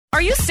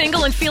Are you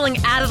single and feeling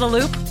out of the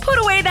loop? Put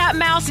away that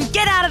mouse and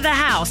get out of the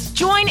house.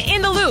 Join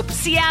In the Loop,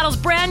 Seattle's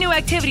brand new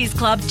activities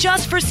club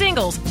just for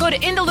singles. Go to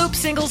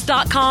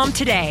intheloopsingles.com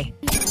today.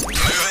 Moving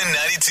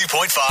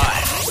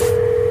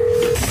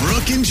 92.5.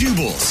 Brooke and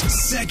Jubal's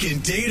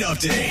second date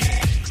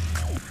update.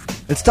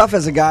 It's tough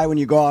as a guy when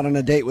you go out on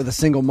a date with a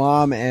single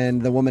mom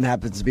and the woman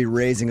happens to be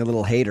raising a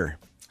little hater.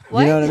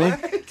 What? You know what I mean?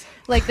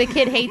 Like the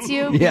kid hates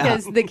you Yeah.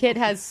 because the kid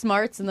has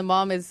smarts and the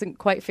mom hasn't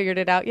quite figured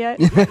it out yet?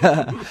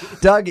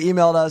 Doug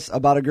emailed us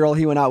about a girl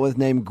he went out with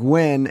named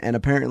Gwen, and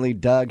apparently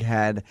Doug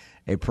had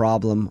a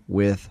problem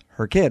with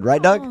her kid.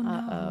 Right, Doug?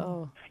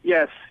 Uh-oh.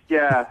 Yes,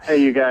 yeah.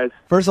 Hey, you guys.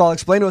 First of all,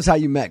 explain to us how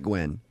you met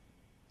Gwen.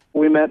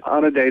 We met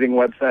on a dating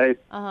website.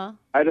 Uh-huh.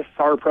 I just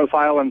saw her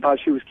profile and thought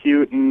she was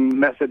cute and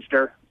messaged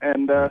her,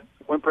 and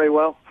went pretty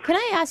well. Can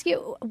I ask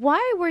you,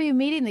 why were you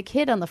meeting the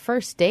kid on the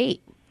first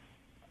date?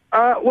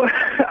 Well,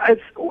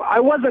 I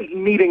wasn't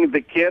meeting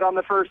the kid on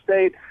the first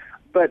date,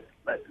 but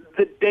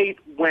the date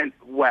went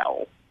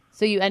well.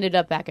 So you ended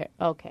up back at...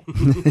 Okay.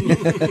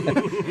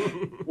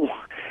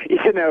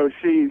 You know,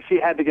 she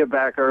had to get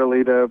back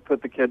early to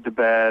put the kid to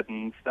bed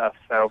and stuff,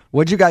 so...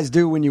 What'd you guys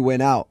do when you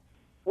went out?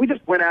 We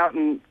just went out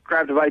and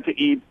grabbed a bite to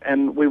eat,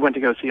 and we went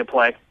to go see a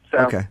play. So.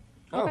 Okay.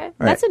 Okay.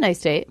 That's a nice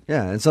date.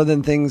 Yeah, and so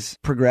then things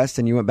progressed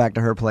and you went back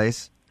to her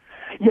place?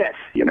 Yes,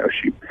 you know,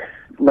 she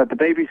let the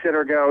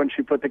babysitter go and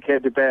she put the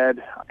kid to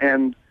bed.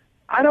 And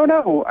I don't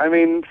know. I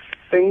mean,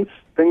 things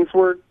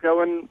were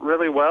going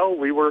really well.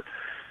 We were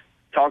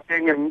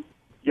talking and,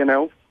 you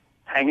know,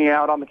 hanging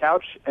out on the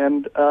couch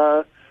and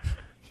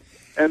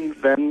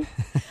then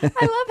I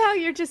love how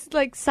you're just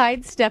like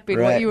sidestepping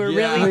what Right. you were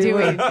really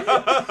doing.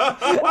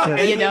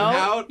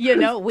 you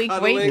know,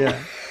 wink, wink. Yeah.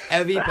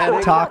 Heavy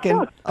petting.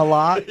 Talking a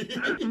lot?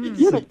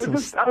 it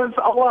was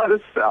a lot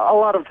of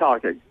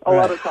talking. A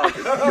lot of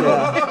talking.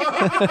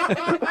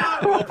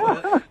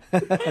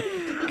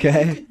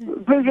 Okay.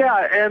 But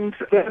yeah, and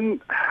then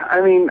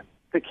I mean,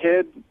 the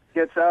kid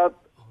gets up.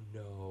 Oh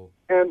no.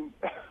 And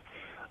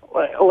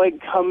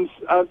like comes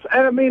up,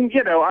 and I mean,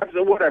 you know,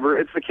 whatever.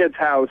 It's the kid's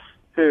house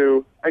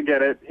too. I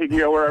get it. He can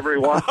go wherever he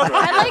wants to.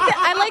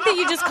 I like that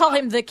you just call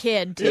him the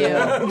kid, too.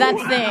 That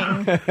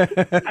thing.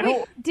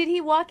 Wait, did he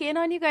walk in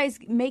on you guys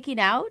making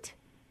out?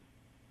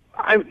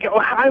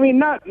 I mean,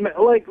 not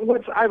like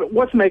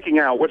what's making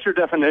out? What's your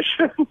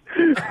definition?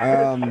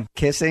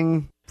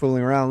 Kissing,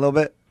 fooling around a little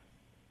bit?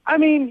 I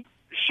mean,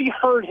 she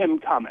heard him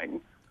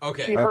coming.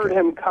 Okay. She heard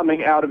him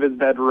coming out of his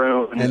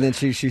bedroom. And then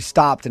she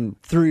stopped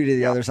and threw you to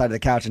the other side of the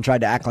couch and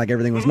tried to act like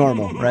everything was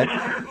normal, right?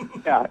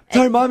 Yeah.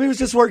 Sorry, Mommy was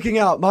just working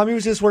out.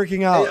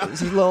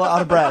 She's a little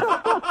out of breath.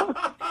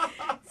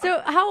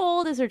 So how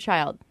old is her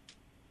child?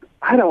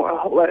 I don't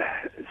know,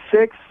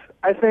 6,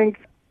 I think.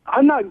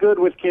 I'm not good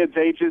with kids'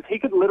 ages. He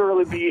could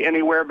literally be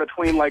anywhere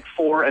between like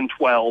 4 and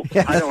 12.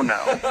 Yeah. I don't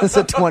know. It's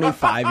a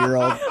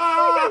 25-year-old.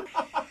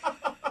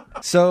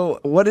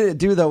 So what did it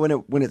do, though,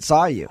 when it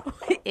saw you?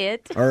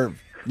 It? Or,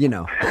 you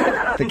know,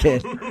 the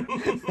kid.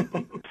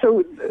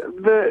 So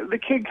the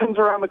kid comes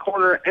around the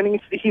corner and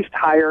he's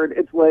tired.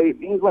 It's late.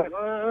 He's like,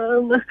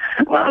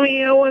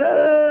 Mommy, I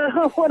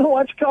want to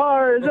watch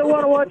Cars. I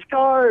want to watch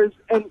Cars.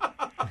 And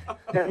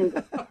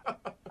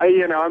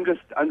I'm just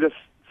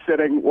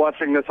sitting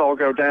watching this all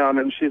go down.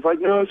 And she's like,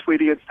 No,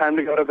 sweetie, it's time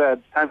to go to bed.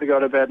 It's time to go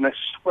to bed. And I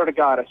swear to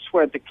God,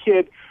 the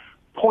kid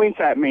points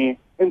at me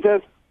and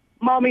says,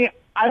 Mommy,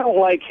 I don't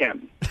like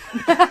him. So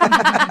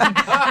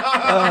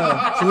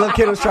the little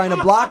kid was trying to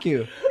block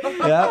you.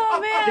 Yeah. Oh,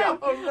 man.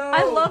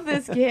 I love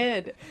this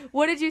kid.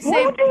 What did you say?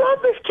 Why would you love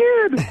this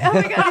kid? Oh,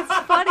 my God, it's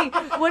funny.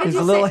 What did He's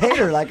you a little say?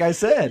 hater, like I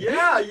said.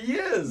 Yeah, he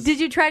is. Did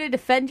you try to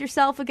defend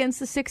yourself against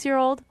the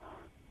 6-year-old?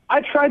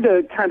 I tried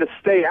to kind of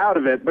stay out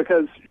of it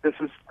because this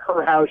is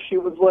her house. She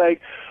was like,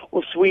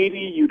 well,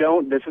 sweetie,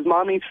 this is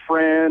Mommy's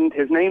friend.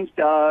 His name's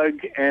Doug.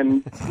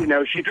 And, you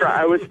know,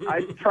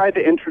 I tried to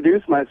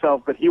introduce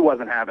myself, but he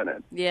wasn't having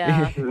it.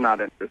 Yeah. He was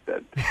not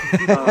interested.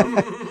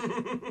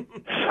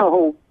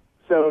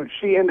 So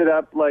she ended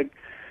up, like,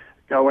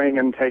 going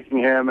and taking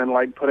him and,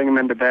 like, putting him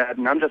into bed.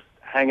 And I'm just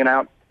hanging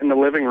out in the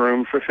living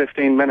room for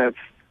 15 minutes.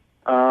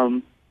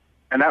 And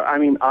that, I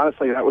mean,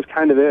 honestly, that was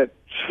kind of it.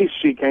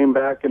 She came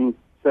back and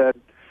said,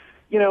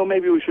 you know,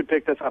 maybe we should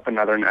pick this up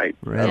another night.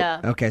 Right.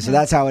 Yeah. Okay, so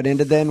that's how it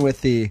ended then,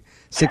 with the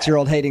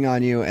 6-year-old hating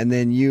on you, and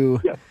then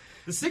you... Yeah.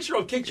 The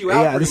 6-year-old kicked you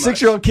out. Yeah, the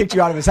 6-year-old kicked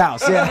you out of his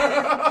house.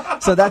 Yeah.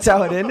 So that's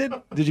how it ended?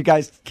 Did you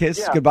guys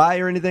kiss goodbye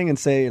or anything and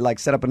say, like,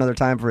 set up another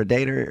time for a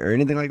date or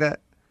anything like that?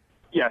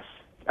 Yes.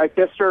 I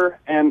kissed her,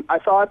 and I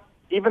thought,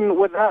 even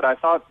with that, I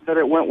thought that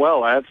it went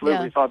well. I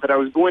absolutely thought that I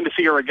was going to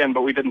see her again,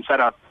 but we didn't set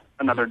up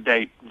another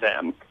date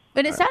then.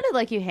 But it sounded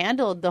like you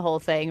handled the whole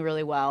thing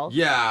really well.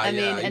 Yeah, I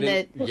mean, You and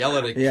didn't yell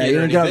at a Yeah, kid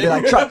you're or going to be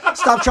anything. like,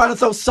 stop trying to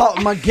throw salt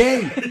in my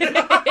game.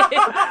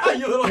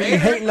 You little You hater.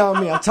 hating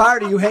on me. I'm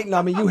tired of you hating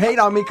on me. You hate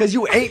on me because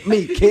you ain't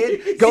me,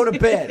 kid. Go to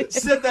bed.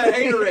 Sit that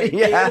haterade.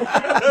 Yeah.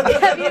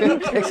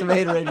 Take some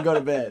haterade and go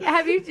to bed.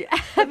 have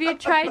you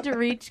tried to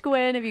reach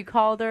Gwen? Have you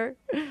called her?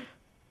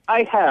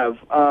 I have.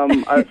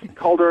 I've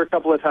called her a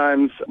couple of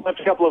times, left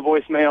a couple of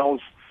voicemails,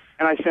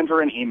 and I sent her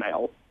an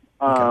email.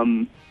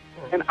 And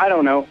I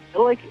don't know.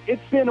 Like,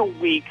 it's been a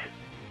week.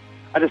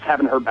 I just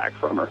haven't heard back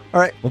from her. All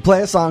right, we'll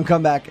play a song,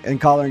 come back, and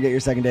call her and get your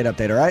second date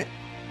update, all right?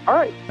 All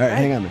right. All right,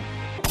 hang on, man.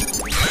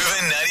 Moving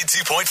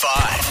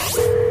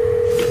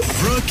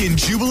 92.5. Brooke and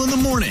Jubal in the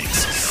mornings.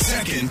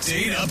 Second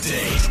date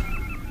update.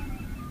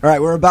 All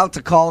right, we're about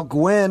to call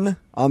Gwen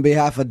on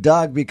behalf of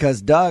Doug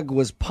because Doug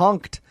was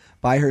punked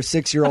by her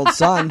 6-year-old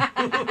son.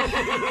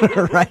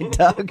 Right,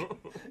 Doug?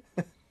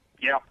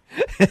 Yeah.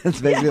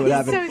 That's basically what He's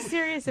happened. so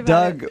serious about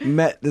Doug it.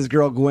 met this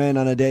girl, Gwen,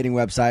 on a dating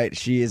website.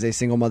 She is a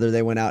single mother.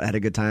 They went out, had a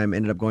good time,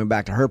 ended up going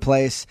back to her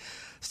place.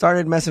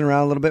 Started messing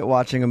around a little bit,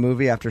 watching a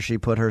movie after she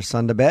put her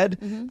son to bed.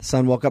 Mm-hmm. The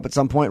son woke up at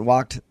some point,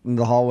 walked in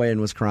the hallway, and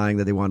was crying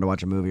that he wanted to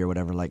watch a movie or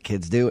whatever, like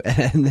kids do.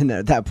 And then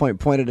at that point,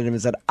 pointed at him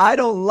and said, "I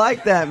don't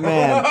like that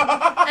man."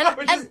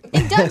 And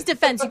in Doug's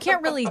defense, you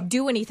can't really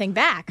do anything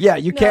back. Yeah,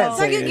 you can't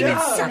So say you it.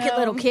 can suck it,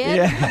 little kid.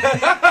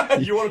 Yeah.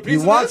 You want a piece You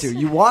of want this? to.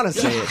 You want to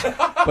say it.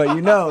 But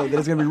you know that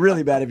it's going to be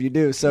really bad if you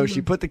do. So Mm-hmm.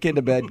 she put the kid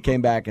to bed,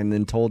 came back, and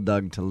then told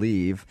Doug to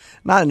leave.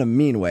 Not in a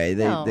mean way.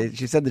 No.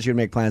 She said that she would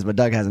make plans, but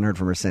Doug hasn't heard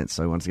from her since,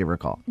 so he wants to give her a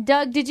call.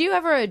 Doug, did you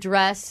ever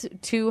address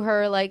to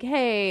her, like,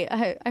 hey,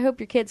 I hope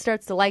your kid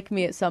starts to like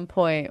me at some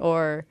point,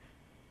 or...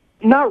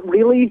 Not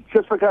really,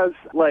 just because,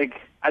 like,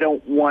 I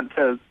don't want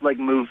to, like,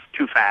 move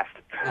too fast.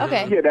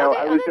 Okay. You know, Okay,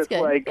 I was that's just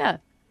good. like, Yeah.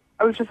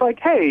 I was just like,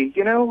 hey,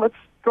 you know, let's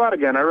go out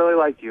again. I really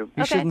like you.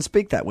 He Okay. shouldn't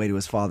speak that way to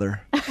his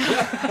father. Call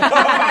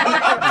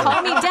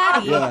me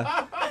daddy.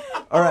 Yeah.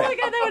 All right. Oh my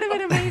God, that would have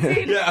been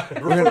amazing. Yeah,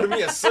 refer to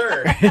me as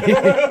sir.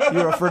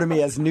 You refer to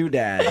me as new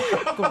dad.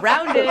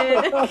 Grounded.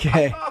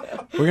 Okay.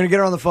 We're going to get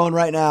her on the phone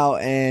right now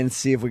and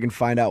see if we can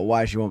find out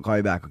why she won't call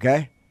you back,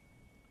 okay?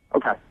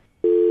 Okay.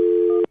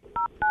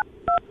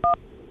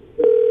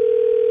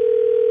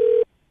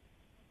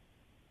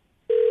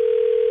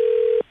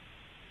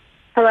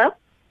 Hello?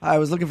 I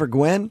was looking for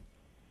Gwen.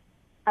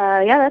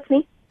 Yeah, that's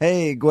me.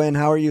 Hey, Gwen,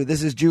 how are you?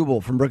 This is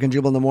Jubal from Brooke and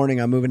Jubal in the Morning.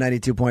 I'm moving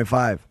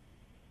 92.5.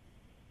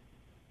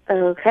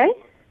 Okay.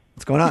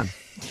 What's going on?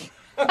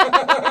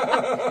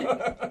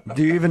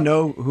 Do you even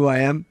know who I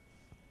am?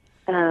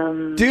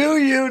 Do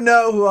you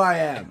know who I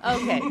am?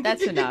 Okay,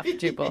 that's enough,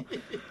 Jubal.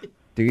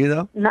 Do you,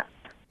 though? Not,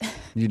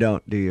 You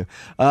don't, do you?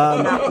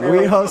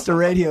 We host a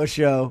radio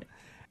show,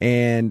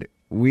 and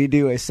we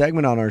do a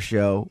segment on our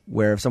show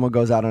where if someone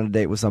goes out on a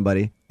date with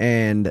somebody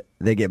and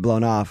they get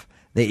blown off,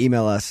 they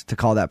email us to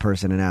call that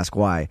person and ask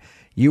why.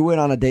 You went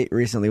on a date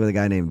recently with a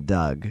guy named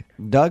Doug.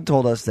 Doug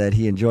told us that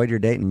he enjoyed your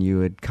date and you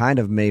had kind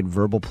of made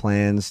verbal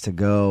plans to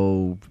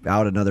go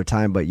out another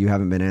time, but you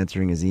haven't been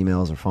answering his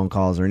emails or phone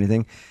calls or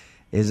anything.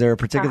 Is there a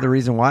particular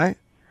reason why?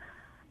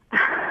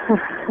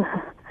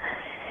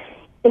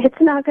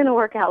 it's not going to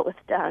work out with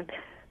Doug.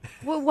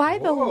 Well, why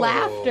the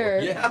laughter?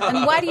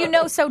 And why do you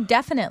know so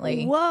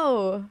definitely?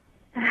 Whoa.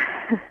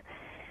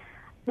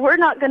 We're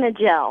not going to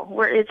gel.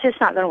 It's just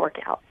not going to work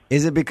out.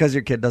 Is it because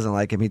your kid doesn't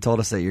like him? He told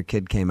us that your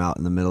kid came out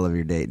in the middle of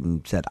your date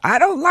and said, "I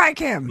don't like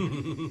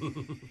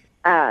him."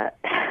 The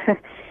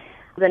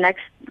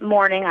next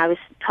morning, I was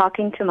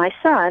talking to my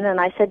son, and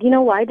I said,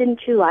 why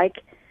didn't you like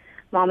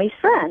Mommy's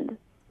friend?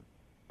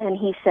 And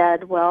he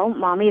said, well,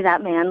 Mommy,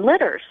 that man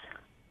litters.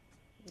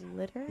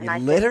 Litter? And I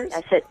Litters?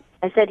 I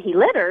said, he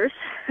litters?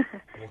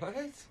 What?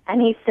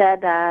 And he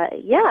said,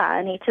 yeah.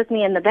 And he took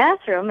me in the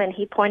bathroom, and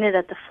he pointed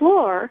at the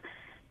floor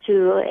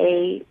to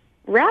a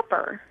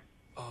wrapper.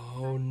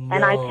 Oh, no.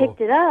 And I picked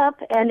it up,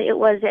 and it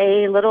was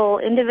a little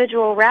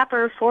individual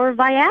wrapper for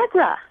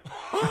Viagra.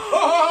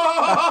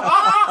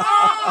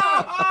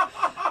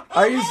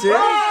 Are you serious?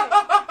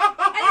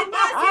 I'm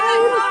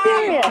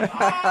serious.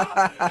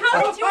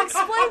 How did you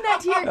explain that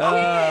to your kid?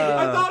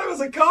 I thought it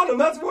was a condom.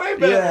 That's way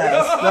better.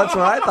 Yes, that's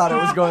where I thought it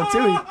was going too.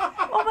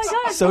 Oh my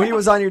God. So he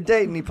was on your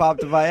date and he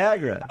popped a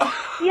Viagra.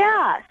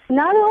 Yes.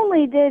 Not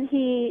only did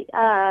he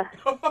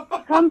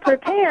come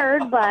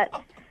prepared, but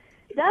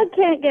Doug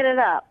can't get it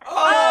up. Okay.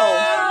 All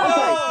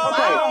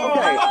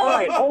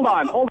right. Hold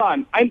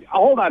on. I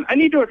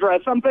need to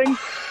address something.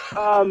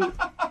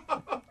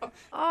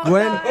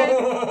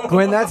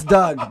 Gwen, that's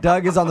Doug.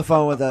 Doug is on the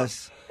phone with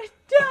us.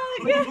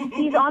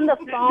 He's on the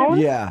phone?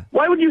 Yeah.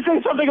 Why would you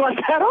say something like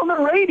that on the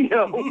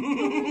radio?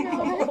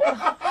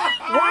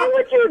 Why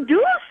would you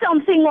do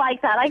something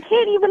like that? I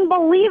can't even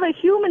believe a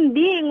human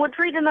being would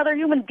treat another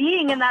human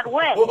being in that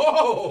way.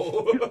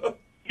 Whoa.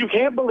 You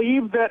can't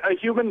believe that a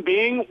human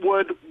being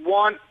would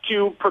want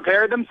to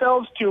prepare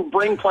themselves to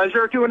bring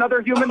pleasure to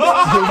another human being?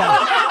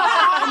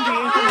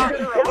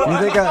 You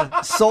think a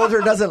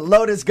soldier doesn't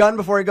load his gun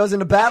before he goes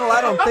into battle?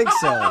 I don't think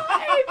so.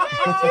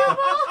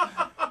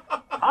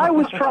 I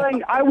was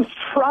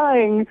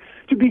trying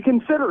to be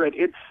considerate.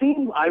 It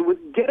seemed I was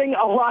getting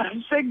a lot of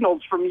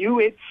signals from you.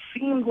 It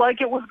seemed like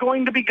it was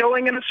going to be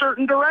going in a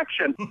certain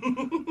direction.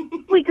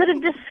 We could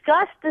have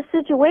discussed the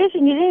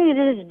situation. You didn't need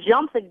to just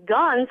jump the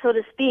gun, so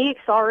to speak.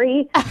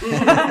 Sorry.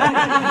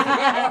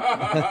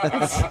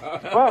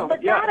 Well,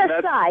 But yeah,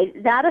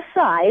 that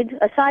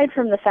aside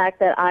from the fact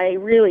that I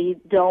really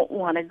don't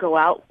want to go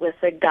out with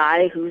a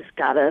guy who's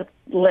got a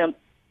limp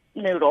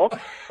noodle.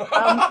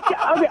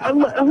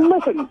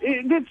 listen,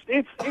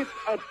 it's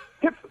a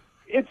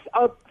it's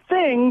a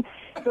thing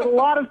that a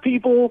lot of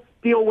people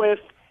deal with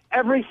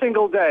every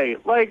single day.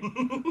 Like,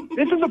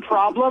 this is a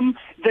problem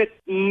that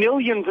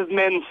millions of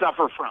men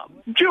suffer from.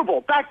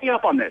 Jubal, back me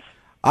up on this.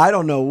 I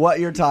don't know what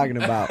you're talking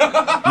about.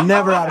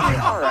 Never out of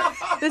here. All right.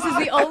 This is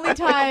the only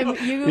time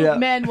you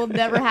men will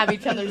never have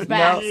each other's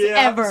backs,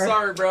 ever.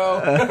 Sorry,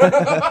 bro.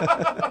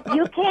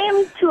 You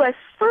came to a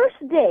first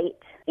date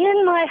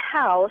in my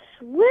house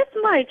with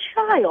my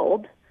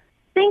child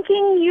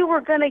thinking you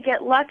were going to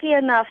get lucky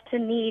enough to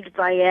need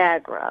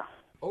Viagra.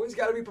 Always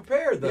got to be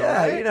prepared, though. Yeah,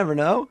 right? you never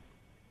know.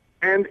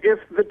 And if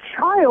the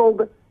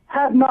child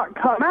had not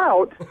come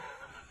out,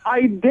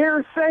 I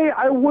dare say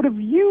I would have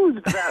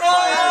used that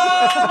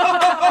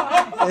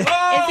Viagra.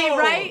 Is he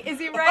right? Is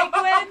he right,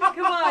 Gwen?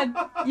 Come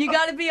on. You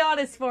got to be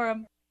honest for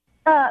him.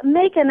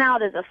 Making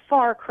out is a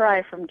far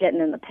cry from getting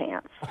in the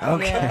pants.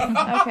 Okay.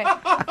 Yeah. Okay.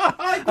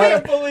 I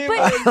can't believe it.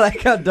 I like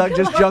how Doug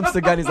just jumps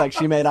the gun. He's like,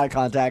 she made eye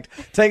contact.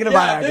 Taking a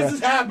Yeah, Viagra. this is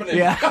happening.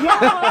 Yeah. Yeah,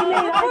 I made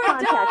eye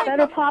contact.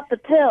 Better pop the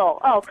pill.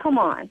 Oh, come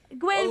on.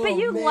 Gwen, but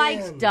you man.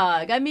 liked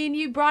Doug. I mean,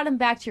 you brought him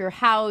back to your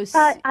house.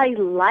 I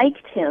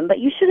liked him, but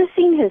you should have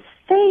seen his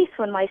face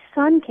when my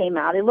son came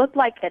out. It looked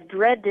like a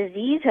dread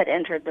disease had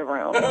entered the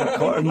room.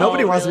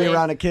 Nobody wants to be really?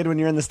 around a kid when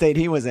you're in the state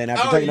he was in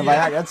after Oh, taking a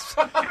yeah. Viagra. That's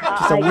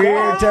just a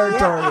weird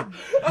territory.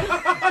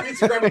 He's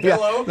grabbing a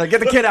pillow. Like, get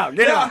the kid out.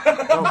 Get out.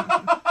 So,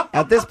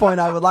 at this point,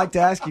 I would like to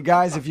ask you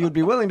guys if you'd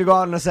be willing to go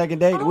out on a second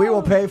date. We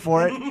will pay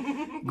for it.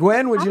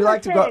 Gwen, would you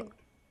like to go?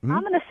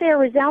 I'm going to say a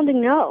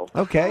resounding no.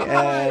 Okay.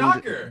 And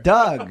Shocker.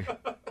 Doug,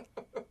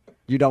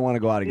 you don't want to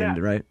go out again,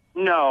 Yeah. right?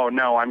 No,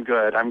 I'm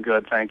good. I'm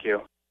good, thank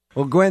you.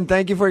 Well, Gwen,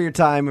 thank you for your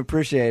time.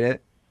 Appreciate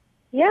it.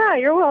 Yeah,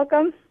 you're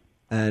welcome.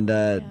 And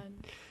Don't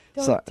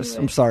do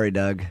I'm it. sorry,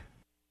 Doug.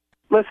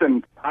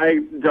 Listen, I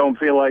don't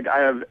feel like I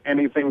have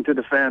anything to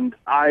defend.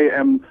 I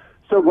am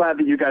so glad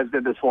that you guys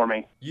did this for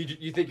me.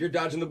 You think you're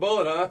dodging the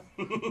bullet, huh?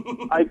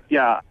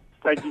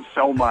 Thank you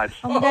so much.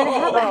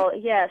 Oh,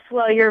 yes.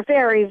 Well, you're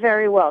very,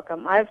 very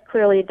welcome. I've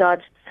clearly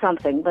dodged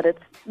something, but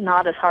it's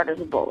not as hard as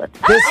a bullet.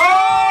 This,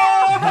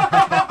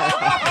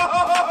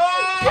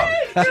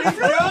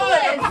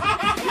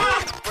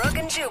 Brooke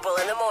and Jubal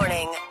in the morning.